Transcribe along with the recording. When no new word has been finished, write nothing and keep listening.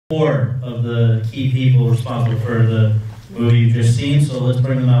4 of the key people responsible for the movie you've just seen, so let's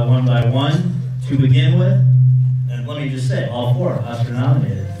bring them out one by one. To begin with, and let me just say, all 4 Oscar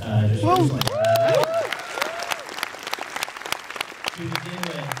nominated. Just recently. To begin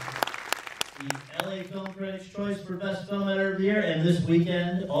with, the LA Film Critics' Choice for Best Film Editor of the Year, and this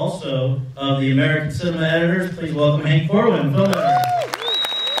weekend also of the American Cinema Editors. Please welcome Hank Corwin, film editor.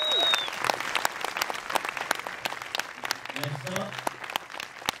 Next up,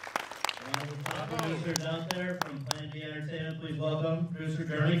 one of the top producers out there from Plan B Entertainment. Please welcome producer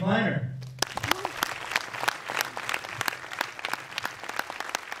Jeremy Kleiner.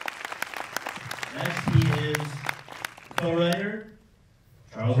 Next, he is co-writer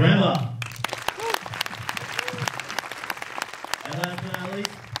Charles Randolph. And last but not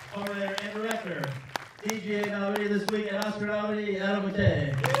least, co-writer and director, DJ nominee this week and Oscar nominee Adam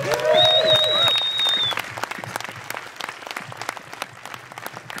McKay.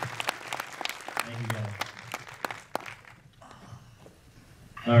 Thank you guys.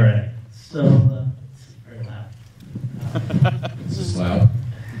 All right, so it's very loud. This is loud.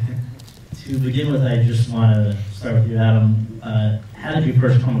 To begin with, I just want to start with you, Adam. How did you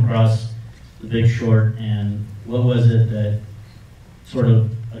first come across The Big Short, and what was it that sort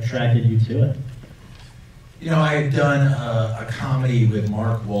of attracted you to it? You know, I had done a comedy with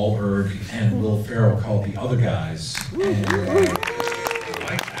Mark Wahlberg and Will Ferrell called The Other Guys, and I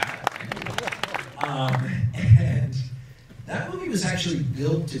like that. And that movie was actually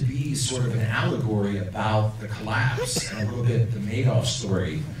built to be sort of an allegory about the collapse and a little bit the Madoff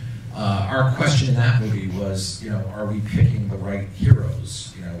story. Our question in that movie was, you know, are we picking the right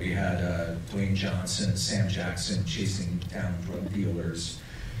heroes? You know, we had Dwayne Johnson and Sam Jackson chasing down drug dealers.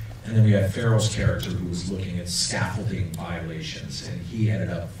 And then we had Ferrell's character who was looking at scaffolding violations, and he ended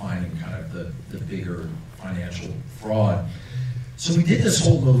up finding kind of the bigger financial fraud. So we did this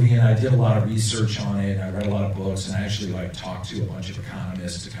whole movie, and I did a lot of research on it, and I read a lot of books, and I actually talked to a bunch of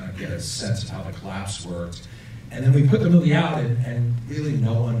economists to kind of get a sense of how the collapse worked. And then we put the movie out, and really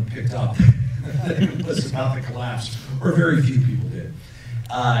no one picked up that it was about the collapse, or very few people did.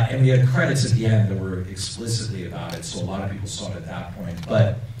 And we had credits at the end that were explicitly about it, so a lot of people saw it at that point.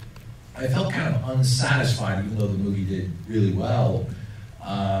 But I felt kind of unsatisfied, even though the movie did really well.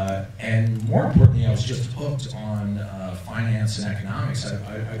 And more importantly, I was just hooked on finance and economics.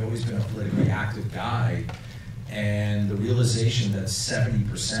 I've always been a politically active guy. And the realization that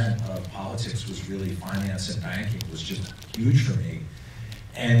 70% of politics was really finance and banking was just huge for me.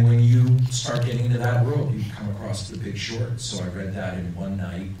 And when you start getting into that world, you come across The Big Short. So I read that in one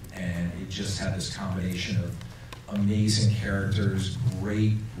night, and it just had this combination of amazing characters,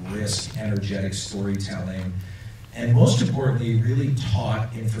 great, brisk, energetic storytelling, and most importantly, really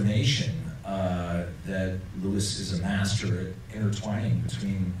taught information that Lewis is a master at intertwining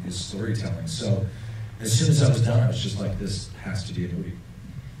between his storytelling. So as soon as I was done, I was just like, this has to be a movie.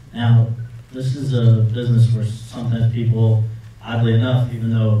 Now, this is a business where sometimes people, oddly enough,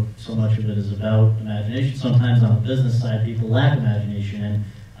 even though so much of it is about imagination, sometimes on the business side, people lack imagination.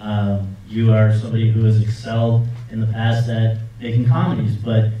 And you are somebody who has excelled in the past at making comedies,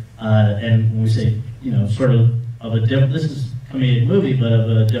 but, and when we say, you know, sort of a different, this is a comedic movie, but of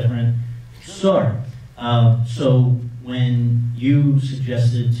a different sort. So when you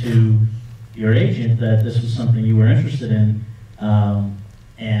suggested to your agent that this was something you were interested in,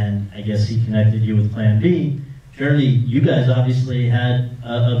 and I guess he connected you with Plan B. Jeremy, you guys obviously had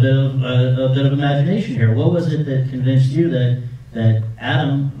a bit of imagination here. What was it that convinced you that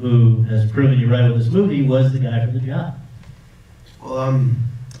Adam, who has proven you right with this movie, was the guy for the job? Well,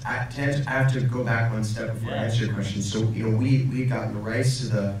 I have to go back one step before I answer your question. So, you know, we had gotten the rights to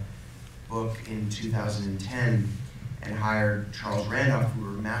the book in 2010 and hired Charles Randolph, who we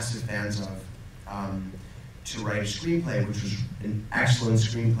were massive fans of, to write a screenplay, which was an excellent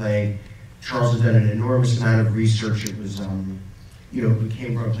screenplay. Charles had done an enormous amount of research. It was, you know, it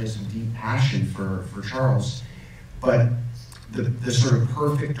came from a place of deep passion for Charles. But the sort of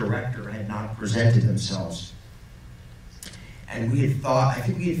perfect director had not presented themselves. And we had thought, I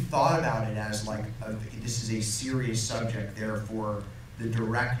think we had thought about it as like, this is a serious subject, therefore the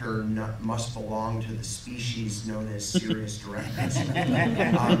director must belong to the species known as serious directors.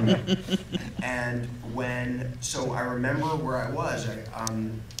 And so I remember where I was,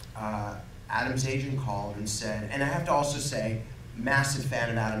 Adam's agent called and said, and I have to also say, massive fan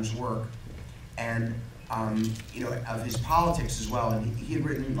of Adam's work, and you know, of his politics as well. And he had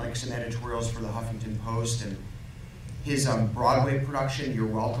written like some editorials for the Huffington Post, and his Broadway production, You're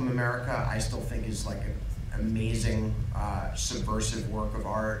Welcome, America, I still think is like an amazing subversive work of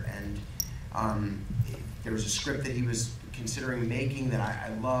art. And there was a script that he was considering making that I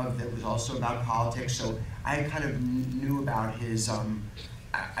loved, that was also about politics. So I kind of knew about his,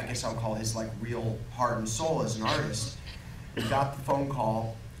 I guess I'll call his like real heart and soul as an artist. We got the phone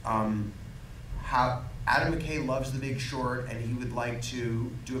call, how Adam McKay loves The Big Short and he would like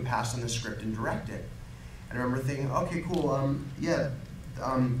to do a pass on the script and direct it. And I remember thinking, okay, cool, yeah.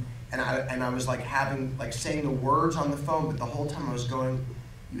 And I was like saying the words on the phone, but the whole time I was going,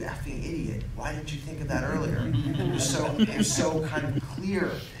 you effing idiot, why didn't you think of that earlier? It was so kind of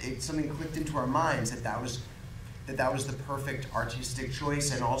clear, something clicked into our minds that was the perfect artistic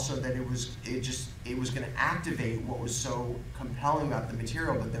choice, and also that it was going to activate what was so compelling about the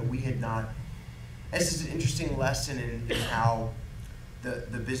material, but that we had not. This is an interesting lesson in how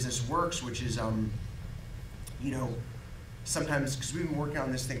the business works, which is, you know, sometimes, because we've been working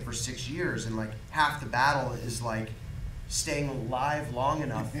on this thing for 6 years, and like half the battle is like staying alive long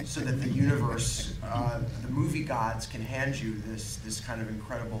enough so that the universe, the movie gods can hand you this kind of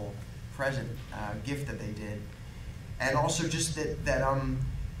incredible present, gift that they did. And also just that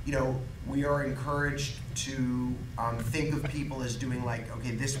you know, we are encouraged to think of people as doing like,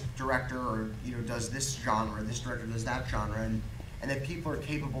 okay, this director, or you know, does this genre, this director does that genre, and that people are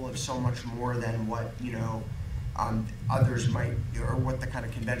capable of so much more than what, you know, others might, or what the kind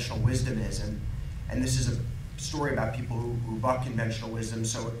of conventional wisdom is. And this is a story about people who buck conventional wisdom,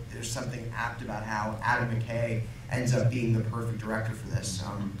 so there's something apt about how Adam McKay ends up being the perfect director for this,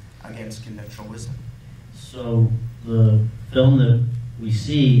 against conventional wisdom. So the film that we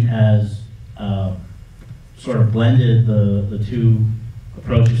see has sort of blended the two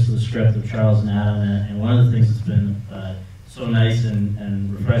approaches to the script of Charles and Adam, and one of the things that's been so nice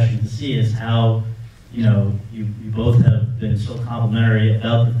and refreshing to see is how, you know, you both have been so complimentary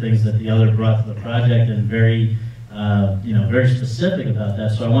about the things that the other brought to the project, and very, you know, very specific about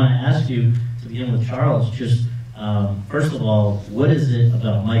that. So I want to ask you, to begin with Charles, just first of all, what is it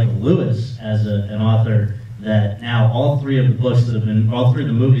about Michael Lewis as an author that now all three of the books that have been, all three of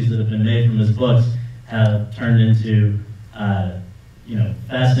the movies that have been made from his books have turned into, you know,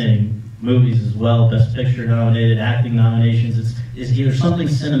 fascinating movies as well, Best Picture nominated, acting nominations. Is there something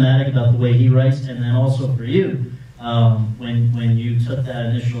cinematic about the way he writes? And then also for you, when you took that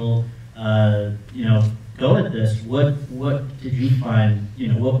initial, you know, go at this, what did you find?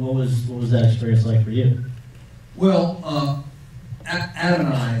 You know, what was that experience like for you? Well, Adam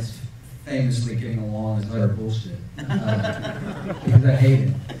and I is famously getting along is utter bullshit because I hate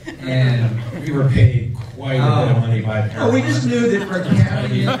him, and we were paid quite a bit of money by Paramount. Oh, we just knew that for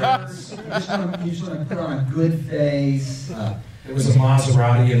Academy Awards, you just want to put on a good face. There was a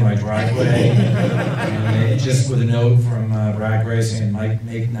Maserati in my driveway, and just with a note from Brad Gray saying, "Mike,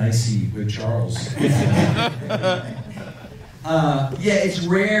 make nicey with Charles." Yeah, it's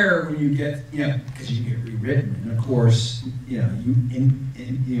rare when you get, you know, because you get rewritten, and of course, you know,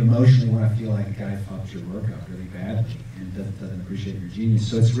 you emotionally want to feel like a guy fucked your work up really badly and doesn't appreciate your genius.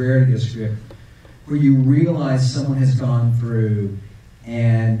 So it's rare to get a script where you realize someone has gone through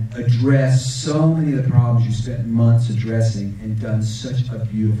and addressed so many of the problems you spent months addressing and done such a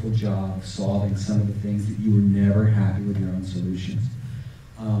beautiful job of solving some of the things that you were never happy with your own solutions.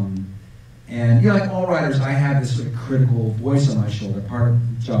 And, you know, like all writers, I have this sort of critical voice on my shoulder. Part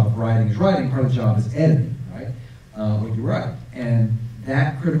of the job of writing is writing, part of the job is editing, right? What you write. And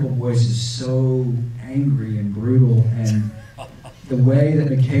that critical voice is so angry and brutal, and the way that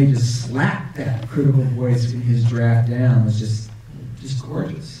McKay just slapped that critical voice in his draft down was just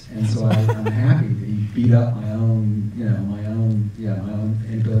gorgeous. And so I'm happy that he beat up my own, you know, my own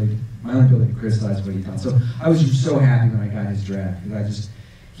inability to criticize what he done. So I was just so happy when I got his draft, because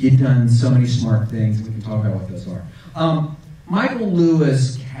he'd done so many smart things, and we can talk about what those are. Michael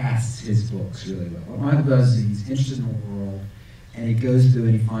Lewis casts his books really well. What Michael does is he's interested in the world, and he goes through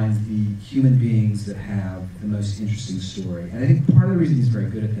and he finds the human beings that have the most interesting story. And I think part of the reason he's very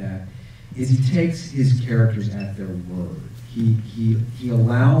good at that is he takes his characters at their word. He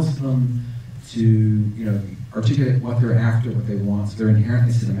allows them to, you know, articulate what they're after, what they want. So they're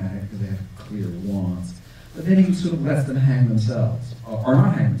inherently cinematic because they have clear wants. But then he sort of lets them hang themselves, or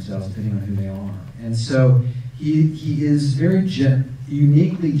not hang themselves, depending on who they are. And so he is very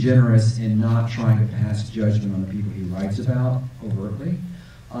uniquely generous in not trying to pass judgment on the people he writes about overtly,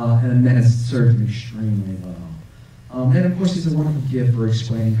 and that has served him extremely well. And of course, he's a wonderful gift for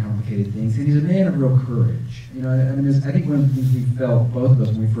explaining complicated things, and he's a man of real courage. You know, I mean, I think one of the things we felt, both of us,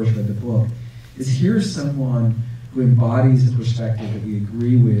 when we first read the book, is here's someone who embodies a perspective that we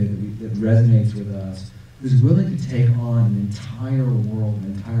agree with, that resonates with us, who's willing to take on an entire world,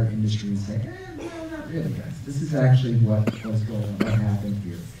 an entire industry, and say, no, not really, guys. This is actually what was going on, what happened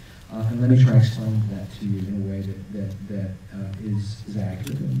here. And let me try to explain that to you in a way that is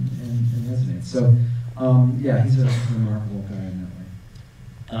accurate and resonates. So, yeah, he's a remarkable guy in that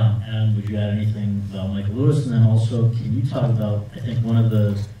way. And would you add anything about Michael Lewis? And then also, can you talk about, I think one of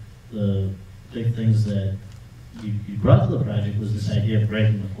the big things that you brought to the project was this idea of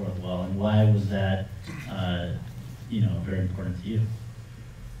breaking the fourth wall, and why was that, very important to you?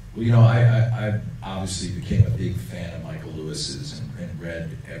 Well, I obviously became a big fan of Michael Lewis's and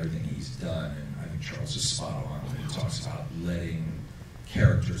read everything he's done, and I think Charles is spot on when he talks about letting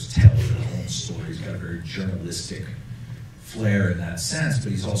characters tell their own story. He's got a very journalistic flair in that sense,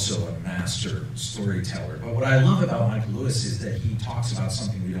 but he's also a master storyteller. But what I love about Michael Lewis is that he talks about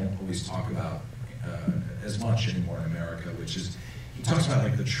something we don't always talk about as much anymore in America, which is he talks about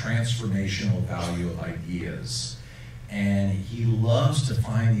like the transformational value of ideas. And he loves to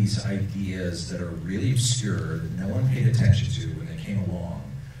find these ideas that are really obscure, that no one paid attention to when they came along.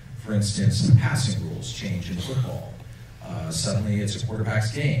 For instance, the passing rules change in football. Suddenly it's a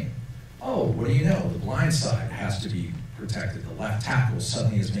quarterback's game. Oh, what do you know? The blind side has to be protected. The left tackle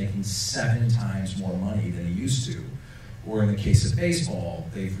suddenly is making 7 times more money than he used to. Or in the case of baseball,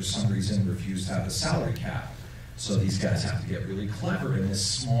 they for some reason refuse to have a salary cap. So these guys have to get really clever, and this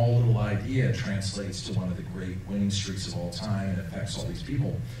small little idea translates to one of the great winning streaks of all time and affects all these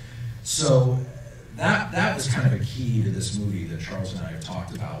people. So that was kind of a key to this movie that Charles and I have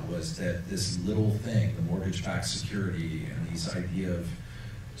talked about, was that this little thing, the mortgage-backed security and these idea of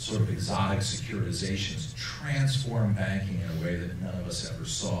sort of exotic securitizations, transformed banking in a way that none of us ever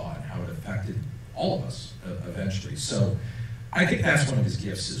saw, and how it affected all of us eventually. So I think that's one of his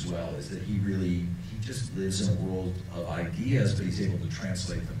gifts as well, is that he just lives in a world of ideas, but he's able to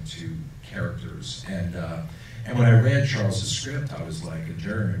translate them to characters. And when I read Charles's script, I was like, and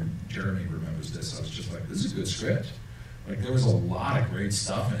Jeremy remembers this, I was just like, this is a good script. Like, there was a lot of great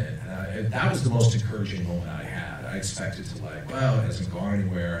stuff in it, and that was the most encouraging moment I had. I expected to like, well, it hasn't gone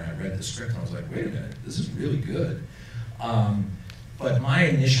anywhere, and I read the script, and I was like, wait a minute, this is really good. But my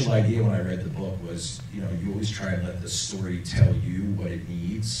initial idea when I read the book was, you always try and let the story tell you what it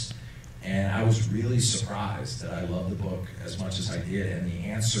needs. And I was really surprised that I loved the book as much as I did, and the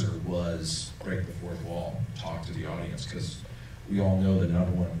answer was break the fourth wall, talk to the audience, because we all know the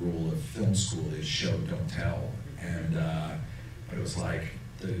 #1 rule of film school is show, don't tell. And but it was like,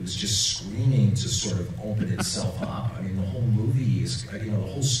 it was just screaming to sort of open itself up. I mean, the whole movie is, the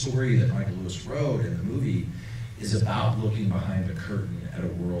whole story that Michael Lewis wrote in the movie is about looking behind the curtain at a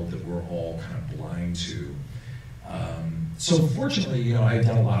world that we're all kind of blind to. So fortunately, I've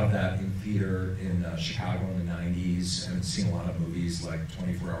done a lot of that in theater in Chicago in the 90s, and seen a lot of movies like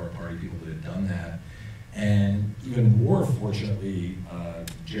 24-Hour Party, people that had done that. And even more fortunately,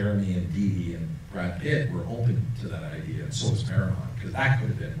 Jeremy and Dee and Brad Pitt were open to that idea, and so was Paramount, because that could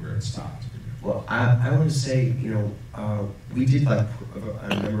have been where it stopped. Well, I want to say, we did like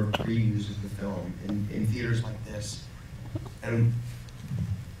a number of previews of the film in theaters like this, and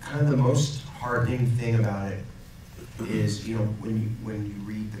kind of the most heartening thing about it is, when you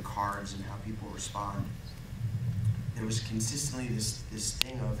read the cards and how people respond, there was consistently this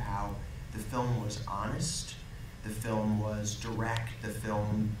thing of how the film was honest, the film was direct, the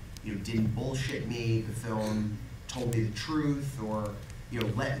film didn't bullshit me, the film told me the truth, or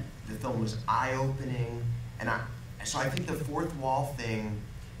the film was eye-opening, and so I think the fourth wall thing,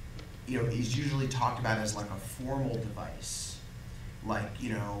 is usually talked about as like a formal device, like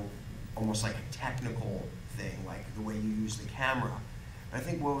almost like a technical thing, like the way you use the camera. But I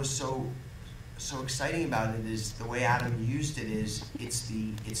think what was so exciting about it is the way Adam used it is it's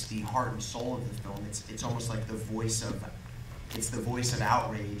the heart and soul of the film. It's almost like the voice of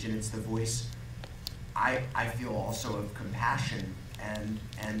outrage, and it's the voice I feel also of compassion, and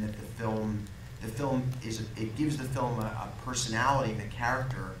that the film gives the film a personality and a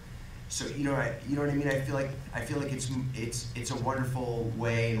character. So you know what I mean? I feel like it's a wonderful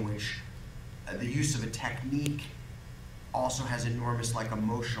way in which the use of a technique also has enormous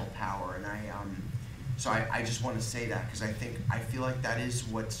emotional power, and I just want to say that, because I feel like that is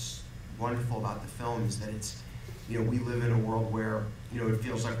what's wonderful about the film, is that it's we live in a world where it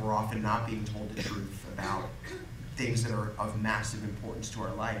feels like we're often not being told the truth about things that are of massive importance to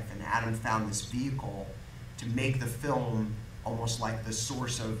our life, and Adam found this vehicle to make the film almost like the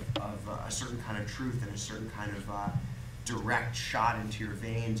source of a certain kind of truth and a certain kind of direct shot into your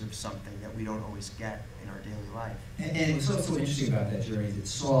veins of something that we don't always get in our daily life. And what's so interesting about that, Jeremy, is it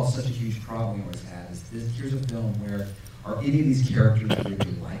solves such a huge problem we always have. Here's a film where are any of these characters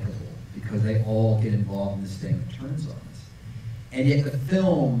really likable, because they all get involved in this thing that turns on us. And yet the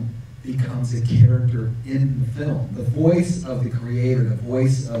film becomes a character in the film. The voice of the creator, the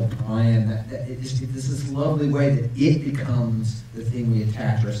voice of Brian, it's this lovely way that it becomes the thing we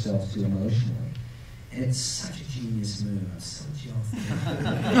attach ourselves to emotionally. And it's such a genius move. I'm so jealous.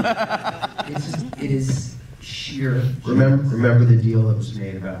 It is sheer. Remember the deal that was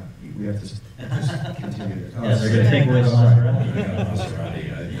made about, we have to just continue to. Yeah, they're going to take away the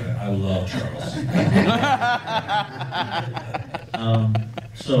Maserati. I love Charles.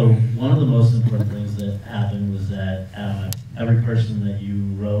 So one of the most important things that happened was that every person that you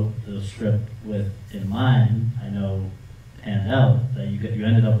wrote the script with in mind, I know, panned out. That you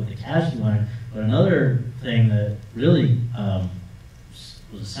ended up with the cast you wanted. But another thing that really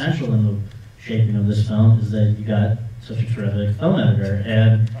was essential in the shaping of this film is that you got such a terrific film editor.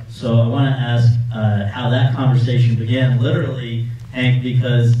 And so I want to ask how that conversation began, literally, Hank,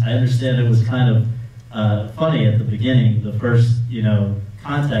 because I understand it was kind of funny at the beginning, the first,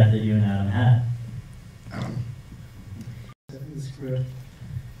 contact that you and Adam had. The script.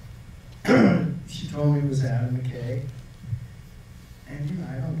 She told me it was Adam McKay, and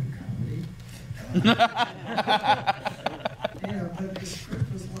I don't do comedy. But the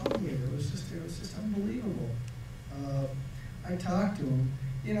script was lovely. It was just unbelievable. I talked to him,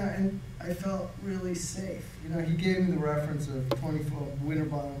 and I felt really safe. He gave me the reference of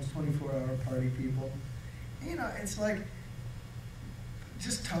Winterbottom's 24-hour party people. It's like,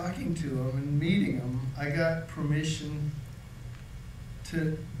 just talking to him and meeting him, I got permission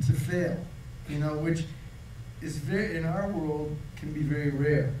to fail, which is in our world can be very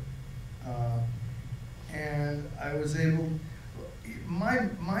rare. And I was able,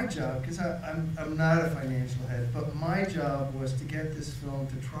 my job, because I'm not a financial head, but my job was to get this film,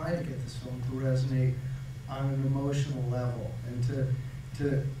 to try to get this film to resonate on an emotional level, and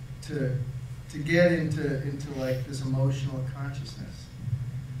to get into like this emotional consciousness.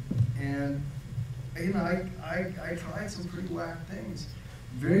 And I tried some pretty whack things,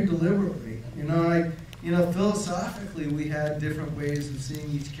 very deliberately. Philosophically we had different ways of seeing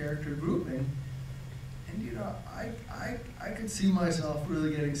each character grouping, and I could see myself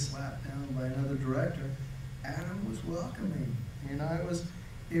really getting slapped down by another director. Adam was welcoming.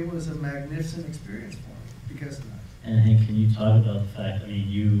 It was a magnificent experience for me because of that. And Hank, can you talk about the fact,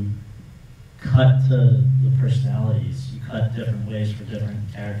 you cut to the personalities, you cut different ways for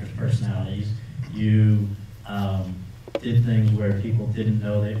different characters' personalities, you did things where people didn't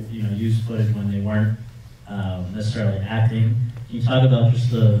know they, used footage when they weren't necessarily acting. Can you talk about just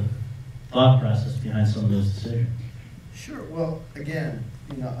the thought process behind some of those decisions? Sure. Well, again,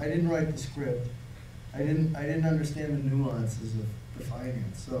 I didn't write the script. I didn't understand the nuances of the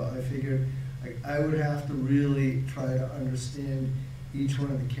finance, so I figured I would have to really try to understand each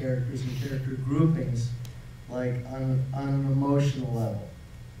one of the characters and character groupings, like on an emotional level,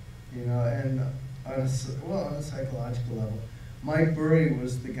 and on a psychological level. Mike Burry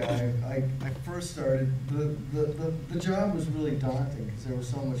was the guy. I first started. The job was really daunting because there was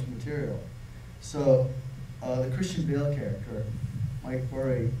so much material. So the Christian Bale character, Mike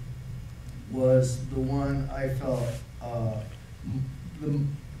Burry, was the one I felt the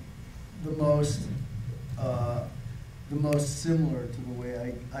most similar to the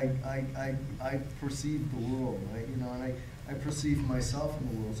way I perceived the world, and I perceived myself in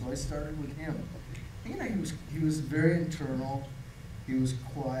the world. So I started with him. He was very internal. He was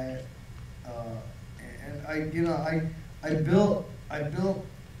quiet, and I built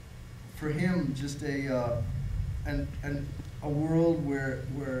for him just a world where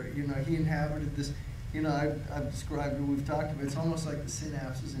he inhabited this. I've described it. We've talked about it. It's almost like the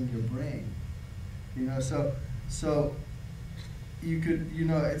synapses in your brain. So you could,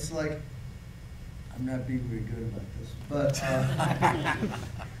 it's like, I'm not being very good about this, but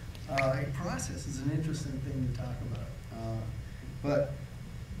a process is an interesting thing to talk about. But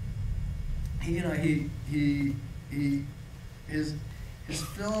his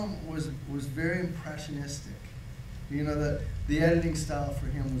film was very impressionistic. The editing style for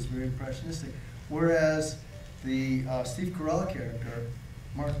him was very impressionistic, whereas the Steve Carell character,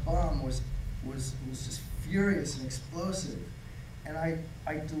 Mark Baum, was just furious and explosive. And I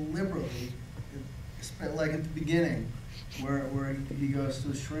deliberately, like at the beginning, where he goes to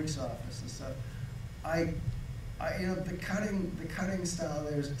the shrink's office and stuff, the cutting style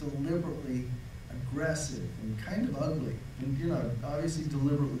there is deliberately aggressive and kind of ugly, and obviously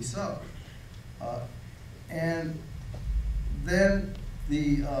deliberately so. And then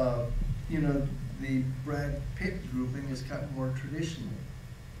the Brad Pitt grouping is cut more traditionally.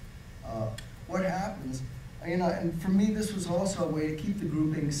 What happens, and for me this was also a way to keep the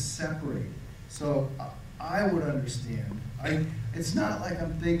groupings separated. So I would understand. It's not like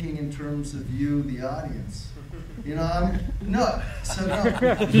I'm thinking in terms of you, the audience. You know, I've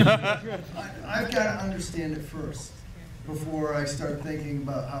got to understand it first before I start thinking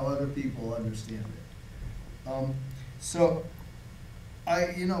about how other people understand it. Once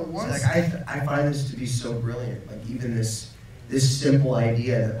I find this to be so brilliant. Like even this simple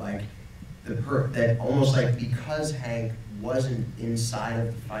idea that like that almost like because Hank wasn't inside of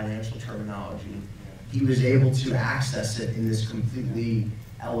the financial terminology, he was able to access it in this completely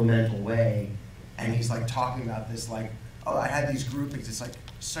elemental way. And he's like talking about this like, oh, I had these groupings. It's like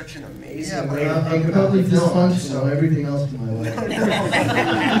such an amazing way to think about totally the film. dysfunctional. Everything else in my life.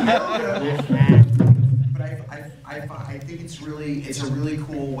 But I think it's a really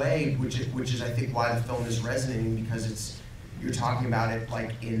cool way, which is I think why the film is resonating, because you're talking about it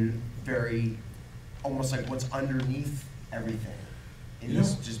like in very almost like what's underneath everything in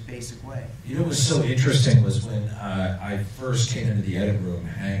this just basic way. You know what was so interesting was when I first came into the edit room,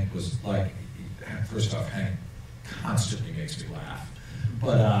 Hank was like, first off, Hank constantly makes me laugh,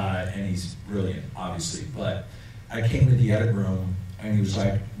 but and he's brilliant, obviously. But I came into the edit room and he was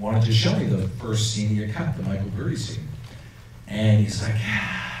like, wanted to show me the first scene he had cut, the Michael Burry scene, and he's like,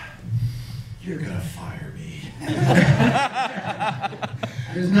 "You're gonna fire me."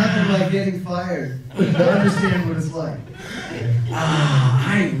 There's nothing like getting fired. I understand what it's like.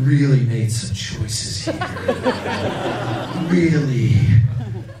 I really made some choices here. Really.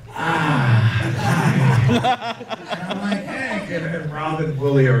 And I'm like, Hank, and Robin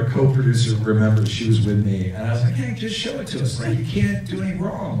Woolley, our co-producer, remembered, she was with me, and I was like, Hank, just show it to us. Like, you can't do any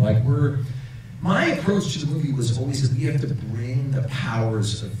wrong. Like, my approach to the movie was always that we have to bring the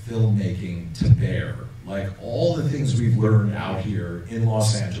powers of filmmaking to bear. Like, all the things we've learned out here in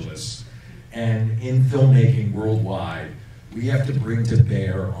Los Angeles and in filmmaking worldwide, we have to bring to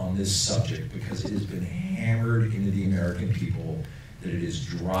bear on this subject, because it has been hammered into the American people that it is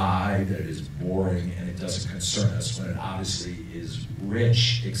dry, that it is boring, and it doesn't concern us, when it obviously is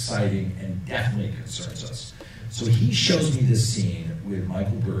rich, exciting, and definitely concerns us. So he shows me this scene with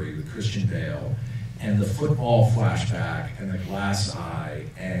Michael Burry, with Christian Bale, and the football flashback, and the glass eye,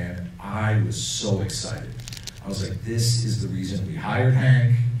 and I was so excited. I was like, this is the reason we hired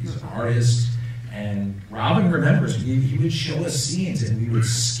Hank. He's an artist. And Robin remembers, he would show us scenes, and we would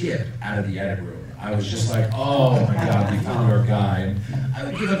skip out of the edit room. I was just like, oh my God, we found our guy. And I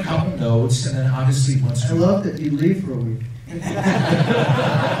would give a couple notes, and then obviously once I loved it. You'd leave for a week.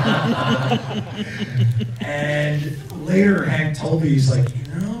 And later Hank told me, he's like,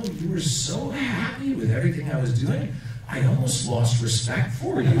 you were so happy with everything I was doing, I almost lost respect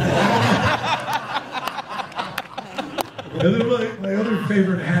for you. And then my other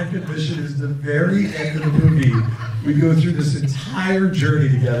favorite Hank admission is the very end of the movie. We go through this entire journey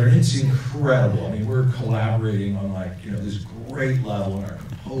together, and it's incredible. I mean, we're collaborating on this great level, and our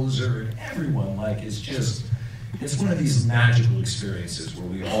composer and everyone, it's one of these magical experiences where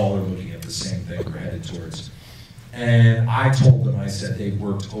we all are looking at the same thing we're headed towards. And I told them, I said, they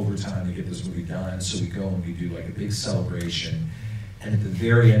worked overtime to get this movie done, so we go and we do like a big celebration. And at the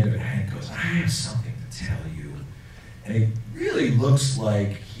very end of it, Hank goes, I have something to tell you. And it really looks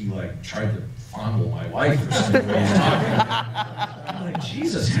like he tried to fondle my wife or something when he's talking. I'm like,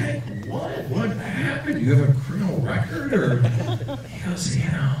 Jesus, Hank, what happened? Do you have a criminal record? Or he goes,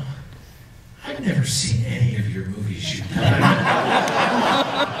 I've never seen any of your movies you've done. I'm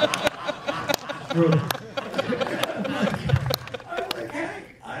like, Hank,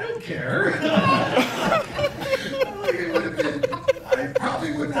 I don't care. I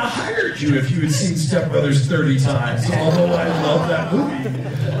probably wouldn't have hired you if you had seen Step Brothers 30 times, although I love that movie.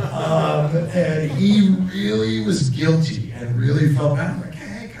 And he really was guilty and really felt bad. I'm like,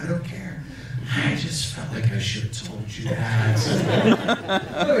 Hank, I don't care. I just felt like I should have told you that.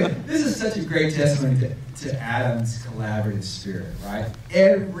 This is such a great testimony to Adam's collaborative spirit, right?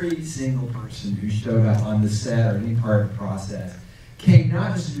 Every single person who showed up on the set or any part of the process came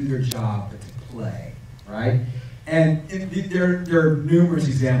not just to do their job, but to play, right? And there are numerous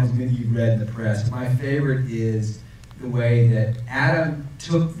examples, many you've read in the press. My favorite is the way that Adam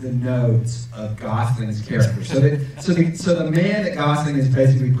took the notes of Gosling's character. So the man that Gosling is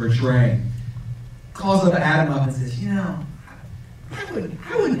basically portraying calls Adam up and says, I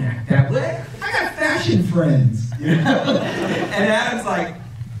wouldn't act that way. I got fashion friends, And Adam's like,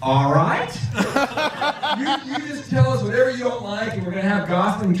 all right. You just tell us whatever you don't like, and we're going to have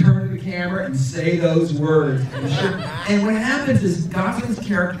Gosling turn to the camera and say those words. And what happens is Gosling's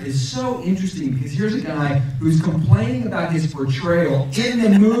character is so interesting, because here's a guy who's complaining about his portrayal in the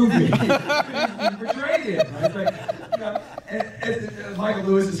movie. He portrayed it. Right? and Michael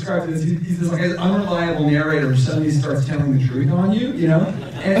Lewis describes it as he's this like an unreliable narrator who suddenly starts telling the truth on you, you know?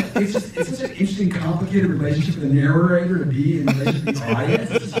 And it's such an interesting, complicated relationship for the narrator to be in relation to the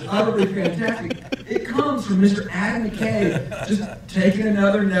audience. It's just utterly fantastic. It comes from Mr. Adam McKay just taking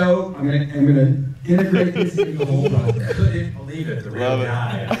another note. I'm gonna integrate this into the whole project. Couldn't believe it, the real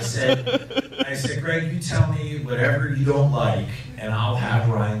guy. I said, Greg, you tell me whatever you don't like, and I'll have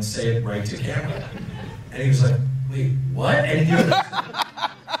Ryan say it right to camera. And he was like, wait, what? And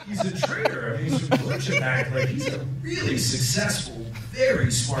he's a traitor. I mean, he's from Glitch Like, he's a really successful,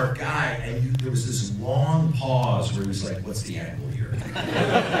 very smart guy. And there was this long pause where he was like, what's the angle here?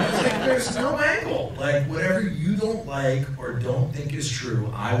 I was like, there's no angle. Like, whatever you don't like or don't think is true,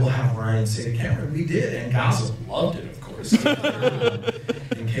 I will have Ryan say to camera. And we did. And Gaza loved it, of course.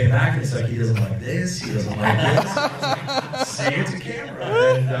 And came back and it's like, he doesn't like this, he doesn't like this. I was like, say it to camera.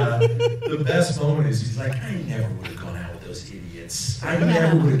 And the best moment is he's like, I never would have gone out with those idiots. I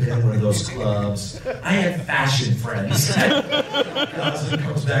never would have been in one of those clubs. I had fashion friends. Gaza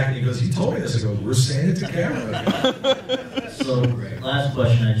comes back and he goes, you told me this. I go, we're saying it to camera. So, last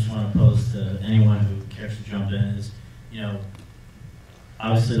question I just want to pose to anyone who cares to jump in is, you know,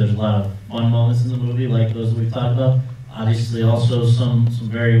 obviously there's a lot of fun moments in the movie, like those that we've talked about. Obviously also some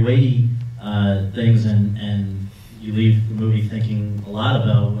very weighty things, and you leave the movie thinking a lot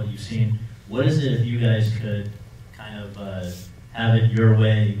about what you've seen. What is it, if you guys could kind of have it your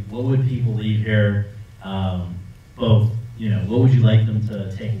way, what would people leave here, both, you know, what would you like them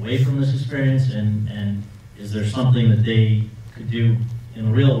to take away from this experience, and is there something that they could do in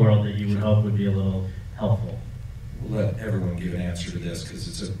the real world that you would hope would be a little helpful? We'll let everyone give an answer to this because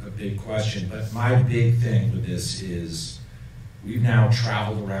it's a big question. But my big thing with this is we've now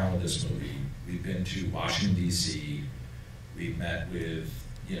traveled around with this movie. We've been to Washington, D.C. We've met with,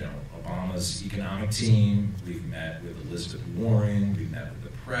 you know, Obama's economic team. We've met with Elizabeth Warren. We've met with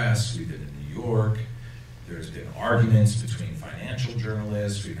the press. We've been in New York. There's been arguments between financial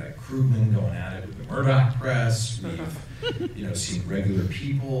journalists. We've had Krugman going at it with the Murdoch press. We've, you know, seen regular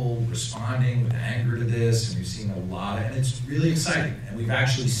people responding with anger to this, and we've seen a lot of, and it's really exciting. And we've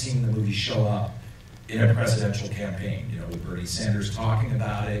actually seen the movie show up in a presidential campaign, you know, with Bernie Sanders talking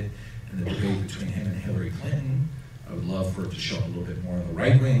about it, and the debate between him and Hillary Clinton. I would love for it to show up a little bit more on the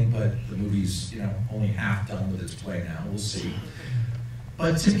right wing, but the movie's, you know, only half done with its play now. We'll see.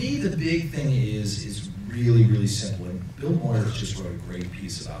 But to me, the big thing is really, really simple. And Bill Moyers just wrote a great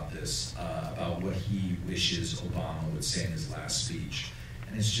piece about this, about what he wishes Obama would say in his last speech.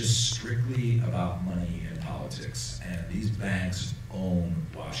 And it's just strictly about money and politics. And these banks own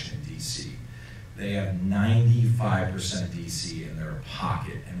Washington, D.C. They have 95% of D.C. in their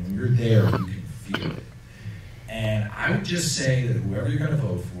pocket. And when you're there, you can feel it. And I would just say that whoever you're going to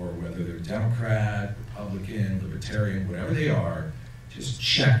vote for, whether they're Democrat, Republican, Libertarian, whatever they are, just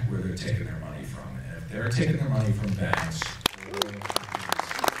check where they're taking their money from. And if they're taking their money from banks or billionaires,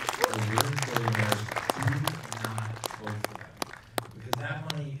 do not vote for them. Because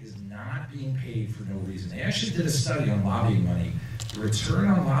that money is not being paid for no reason. They actually did a study on lobbying money. The return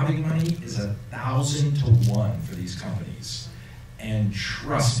on lobbying money is 1,000 to 1 for these companies. And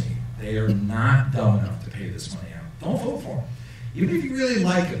trust me, they are not dumb enough to pay this money out. Don't vote for them. Even if you really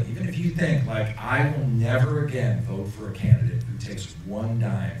like them, even if you think, like, I will never again vote for a candidate who takes one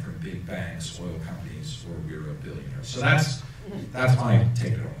dime from big banks, oil companies, or we're a billionaire. So that's my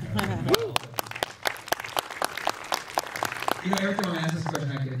take it home. You know, every time I ask this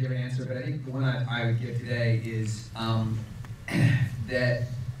question, I give a different answer, but I think the one I would give today is that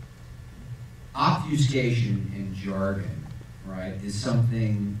obfuscation and jargon, right, is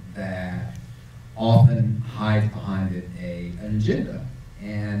something that often hides behind it an agenda.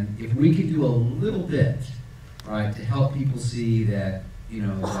 And if we could do a little bit, right, to help people see that, you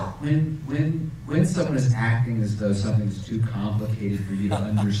know, that when someone is acting as though something is too complicated for you to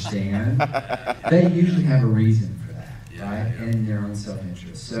understand, they usually have a reason for that, right, and in their own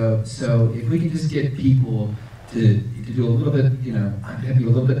self-interest. So if we can just get people to do a little bit, you know, have be a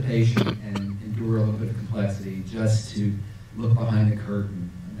little bit patient and endure a little bit of complexity just to look behind the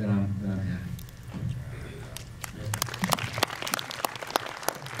curtain, then I'm happy.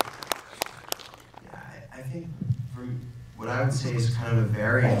 I think from what I would say is kind of a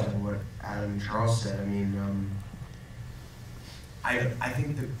variant of what Adam and Charles said. I mean, I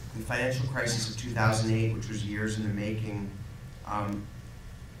think the financial crisis of 2008, which was years in the making,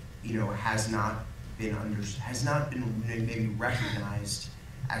 you know, has not been maybe recognized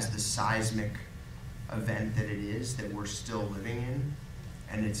as the seismic event that it is, that we're still living in.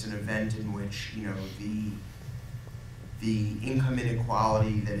 And it's an event in which, you know, the income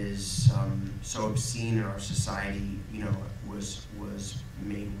inequality that is so obscene in our society, you know, was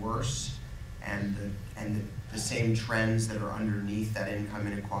made worse, and the same trends that are underneath that income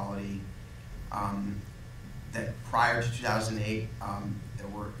inequality that prior to 2008 there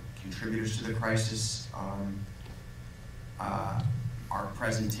were contributors to the crisis are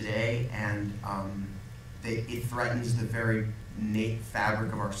present today, and it threatens the very innate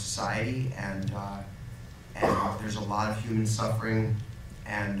fabric of our society, and there's a lot of human suffering,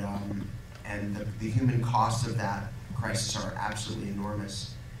 and the human costs of that crisis are absolutely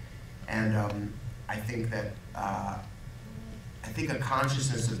enormous. And I think that a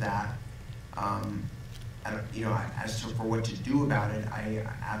consciousness of that, as to for what to do about it,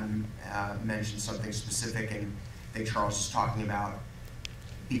 Adam mentioned something specific, and I think Charles is talking about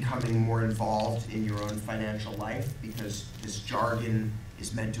becoming more involved in your own financial life, because this jargon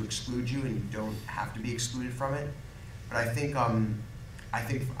is meant to exclude you, and you don't have to be excluded from it. But I think I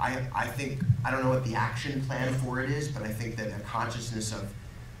don't know what the action plan for it is, but I think that a consciousness of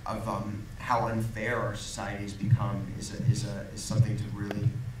how unfair our society has become is something to really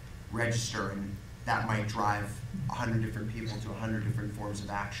register, and that might drive 100 different people to 100 different forms of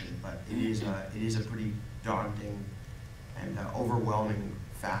action. But it is a pretty daunting and overwhelming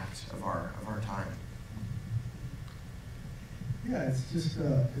fact of our time. Yeah, it's just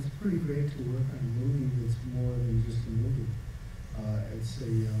it's pretty great to work on a movie that's more than just a movie. It's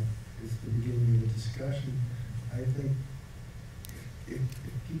the beginning of a discussion. I think if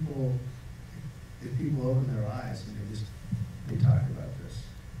people open their eyes and they talk about this,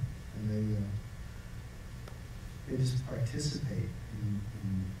 and they just participate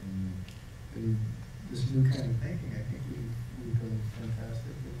in this new kind of thinking, I think we've done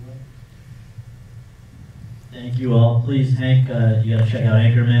fantastic as well. Thank you all. Please, Hank, you got to check out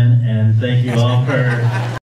Anchorman, and thank you all for